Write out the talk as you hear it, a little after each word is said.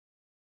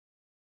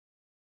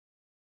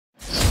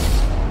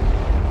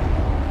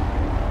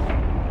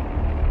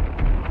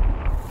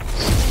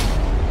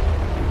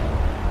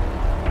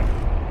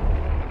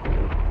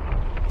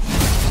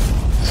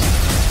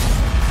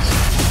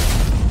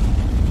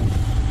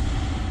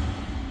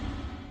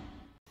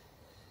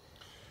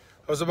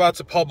I was about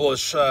to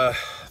publish the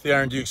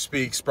Iron Duke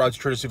Speaks, brought to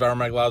you courtesy of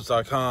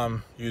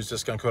IronMagLabs.com. Use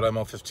discount code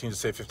ML15 to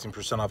save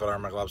 15% off at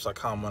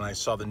IronMagLabs.com when I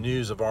saw the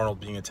news of Arnold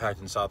being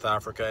attacked in South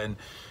Africa. And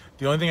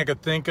the only thing I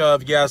could think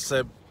of, yes,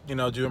 that, you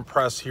know, do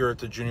impress here at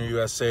the Junior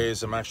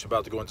USAs. I'm actually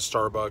about to go into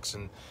Starbucks,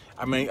 and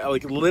I mean,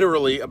 like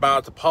literally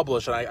about to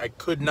publish, and I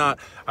could not,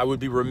 I would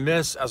be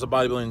remiss as a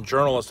bodybuilding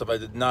journalist if I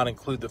did not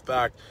include the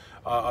fact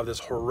of this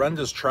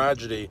horrendous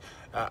tragedy.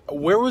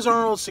 Where was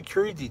Arnold's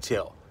security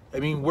detail? I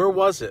mean, where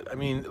was it? I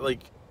mean, like,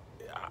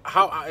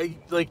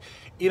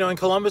 you know, in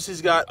Columbus,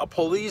 he's got a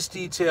police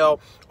detail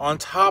on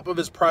top of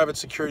his private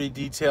security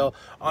detail,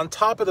 on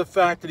top of the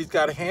fact that he's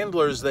got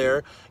handlers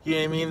there, you know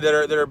what I mean,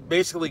 that are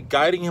basically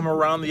guiding him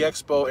around the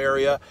expo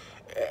area.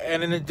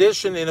 And in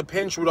addition, in a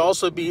pinch, would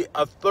also be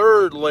a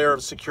third layer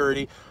of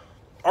security.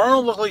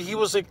 Arnold looked like he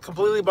was like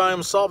completely by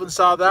himself in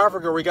South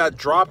Africa, where he got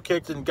drop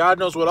kicked and God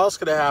knows what else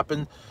could have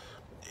happened.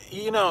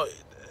 You know,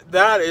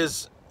 that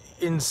is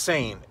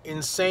insane.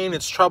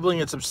 It's troubling,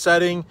 it's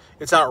upsetting,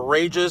 it's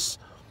outrageous.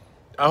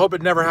 I hope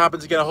it never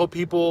happens again. I hope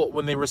people,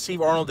 when they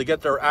receive Arnold, to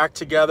get their act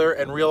together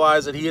and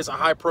realize that he is a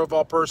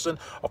high-profile person,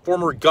 a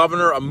former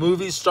governor, a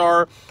movie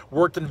star,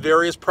 worked in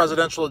various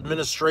presidential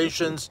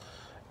administrations.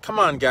 Come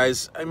on,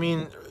 guys. I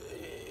mean,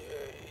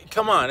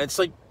 come on. It's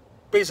like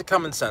basic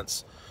common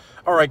sense.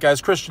 All right,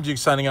 guys. Christian Duke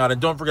signing out. And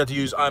don't forget to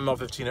use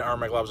IML15 at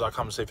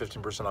IronMagLabs.com to save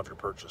 15% off your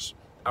purchase.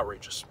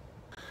 Outrageous.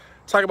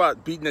 Talk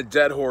about beating a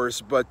dead horse,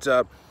 but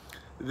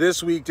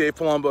this week, Dave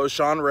Palumbo,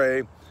 Shawn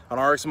Ray on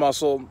RX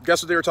Muscle,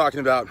 guess what they were talking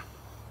about?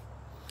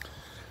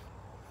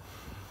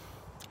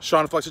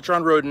 Shawn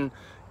Flexitron Rhoden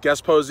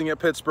guest posing at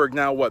Pittsburgh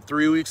now, what,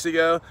 3 weeks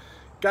ago?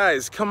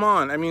 Guys, come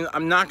on. I mean,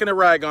 I'm not going to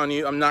rag on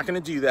you. I'm not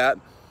going to do that.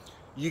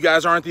 You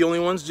guys aren't the only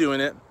ones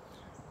doing it.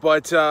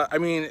 But, I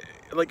mean,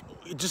 like,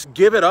 just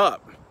give it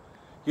up.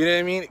 You know what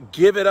I mean?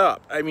 Give it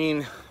up. I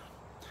mean,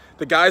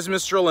 the guy's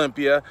Mr.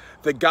 Olympia.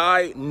 The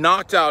guy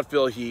knocked out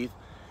Phil Heath.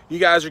 You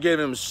guys are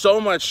giving him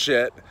so much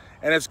shit.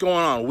 And it's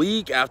going on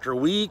week after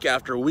week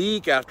after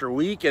week after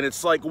week. And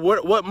it's like,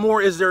 what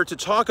more is there to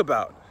talk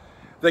about?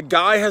 The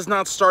guy has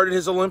not started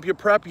his Olympia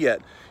prep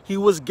yet. He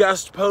was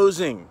guest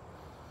posing.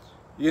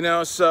 You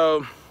know,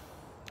 so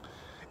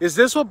is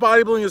this what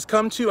bodybuilding has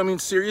come to? I mean,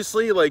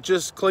 seriously, like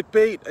just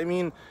clickbait? I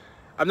mean,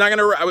 I'm not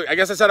gonna, I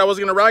guess I said I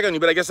wasn't gonna rag on you,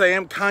 but I guess I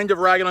am kind of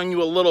ragging on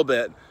you a little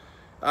bit.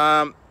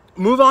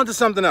 Move on to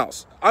something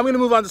else. I'm gonna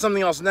move on to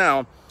something else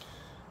now.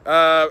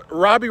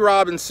 Robby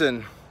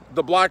Robinson,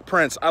 the Black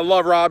Prince. I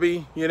love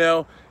Robby, you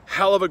know,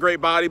 hell of a great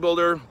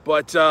bodybuilder,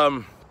 but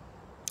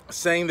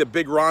saying that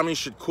Big Ramy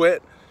should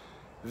quit,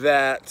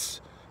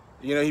 that,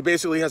 you know, he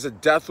basically has a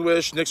death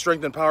wish. Nick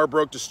Strength and Power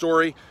broke the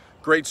story.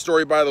 Great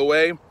story, by the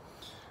way.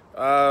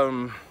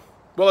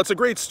 Well, it's a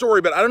great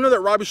story, but I don't know that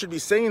Robby should be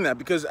saying that,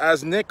 because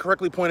as Nick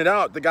correctly pointed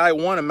out, the guy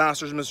won a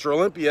Masters Mr.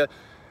 Olympia.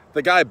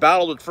 The guy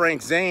battled with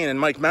Frank Zane and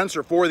Mike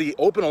Menser for the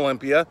Open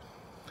Olympia.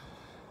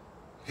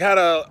 He had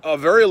a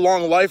very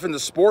long life in the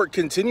sport,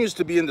 continues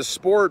to be in the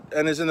sport,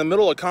 and is in the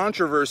middle of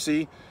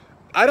controversy.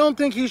 I don't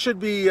think he should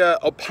be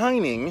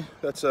opining.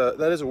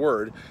 That is a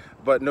word,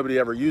 but nobody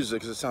ever uses it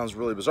because it sounds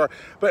really bizarre.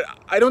 But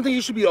I don't think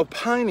he should be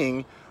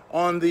opining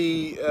on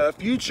the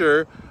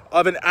future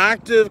of an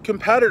active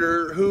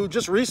competitor who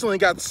just recently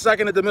got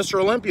second at the Mr.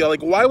 Olympia.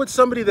 Like, why would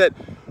somebody that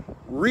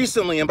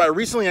recently, and by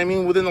recently I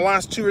mean within the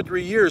last 2 or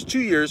 3 years, 2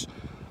 years,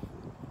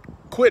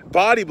 quit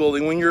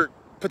bodybuilding when you're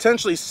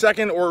potentially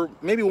second or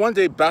maybe one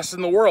day best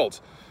in the world?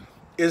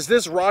 Is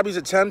this Robby's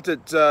attempt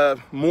at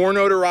more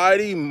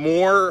notoriety,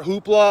 more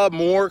hoopla,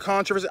 more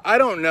controversy? I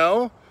don't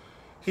know.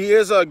 He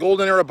is a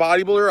golden era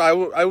bodybuilder.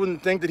 I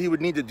wouldn't think that he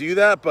would need to do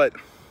that, but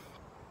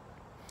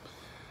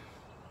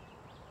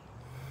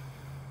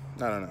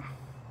I don't know.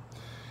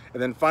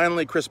 And then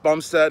finally, Chris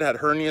Bumstead had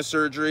hernia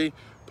surgery,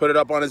 put it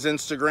up on his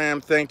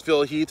Instagram, thanked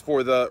Phil Heath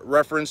for the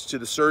reference to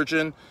the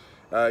surgeon.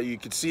 You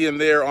could see him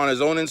there on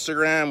his own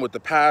Instagram with the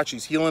patch.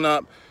 He's healing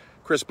up.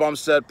 Chris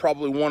Bumstead,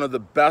 probably one of the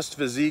best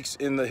physiques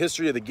in the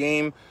history of the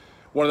game.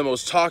 One of the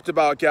most talked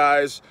about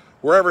guys.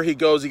 Wherever he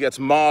goes, he gets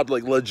mobbed,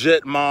 like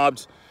legit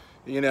mobbed.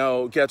 You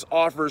know, gets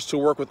offers to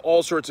work with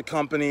all sorts of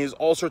companies,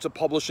 all sorts of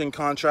publishing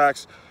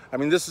contracts. I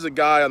mean, this is a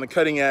guy on the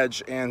cutting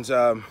edge, and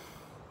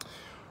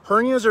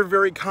hernias are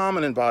very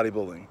common in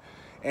bodybuilding.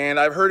 And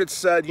I've heard it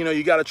said, you know,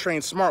 you got to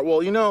train smart.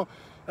 Well, you know,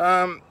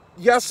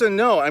 yes and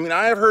no. I mean,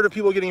 I have heard of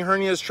people getting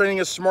hernias training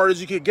as smart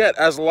as you could get,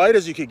 as light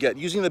as you could get,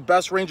 using the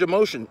best range of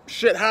motion.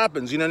 Shit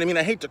happens, you know what I mean?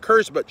 I hate to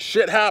curse, but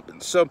shit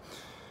happens. So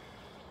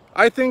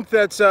I think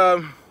that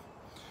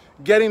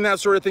getting that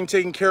sort of thing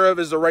taken care of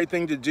is the right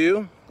thing to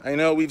do. I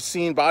know we've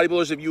seen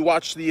bodybuilders, if you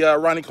watch the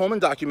Ronnie Coleman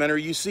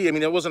documentary, you see, I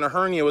mean, it wasn't a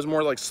hernia, it was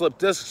more like slip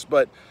discs,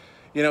 but,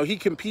 you know, he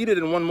competed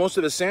and won most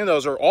of his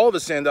Sandows, or all of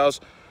his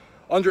Sandows,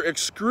 under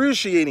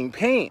excruciating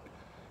pain.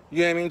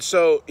 You know what I mean?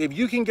 So if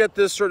you can get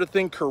this sort of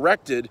thing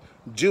corrected,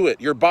 do it.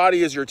 Your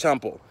body is your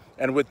temple.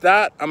 And with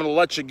that, I'm going to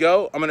let you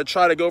go. I'm going to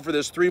try to go for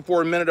this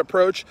 3-4 minute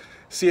approach,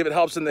 see if it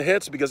helps in the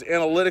hits, because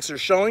analytics are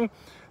showing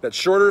that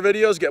shorter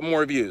videos get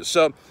more views.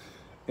 So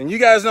And you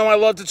guys know I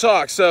love to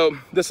talk. So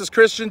this is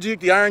Christian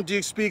Duke, the Iron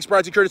Duke Speaks,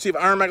 brought to you courtesy of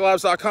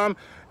IronMagLabs.com.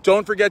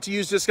 Don't forget to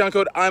use discount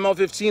code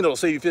IML15. It'll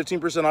save you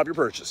 15% off your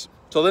purchase.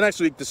 Till the next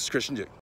week, this is Christian Duke.